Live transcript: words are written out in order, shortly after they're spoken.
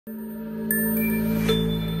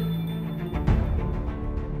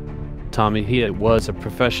Tommy Hughitt was a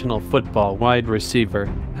professional football wide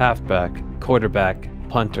receiver, halfback, quarterback,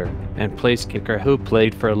 punter, and placekicker who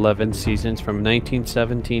played for 11 seasons from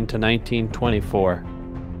 1917 to 1924.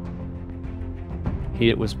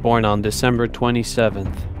 Hughitt was born on December 27,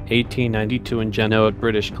 1892 in Genoa,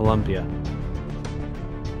 British Columbia.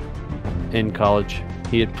 In college,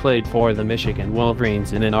 Hughitt played for the Michigan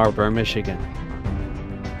Wolverines in Ann Arbor, Michigan.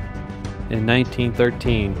 In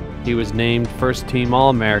 1913, he was named first-team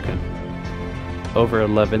All-American. Over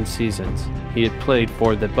 11 seasons, he had played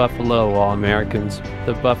for the Buffalo All-Americans,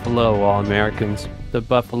 the Buffalo All-Americans, the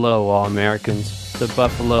Buffalo All-Americans, the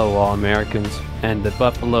Buffalo All-Americans, and the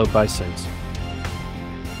Buffalo Bisons.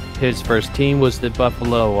 His first team was the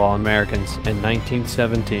Buffalo All-Americans in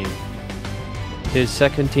 1917. His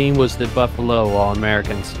second team was the Buffalo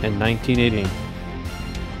All-Americans in 1918.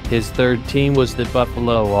 His third team was the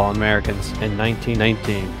Buffalo All-Americans in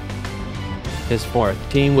 1919. His fourth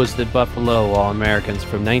team was the Buffalo All-Americans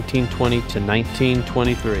from 1920 to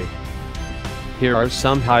 1923. Here are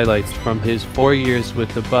some highlights from his 4 years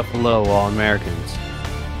with the Buffalo All-Americans.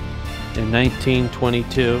 In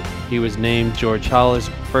 1922, he was named George Halas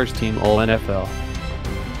first-team All-NFL.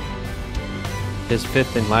 His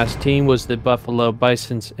fifth and last team was the Buffalo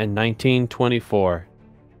Bisons in 1924.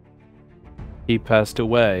 He passed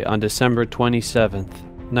away on December 27,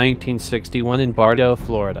 1961 in Bartow,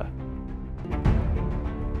 Florida.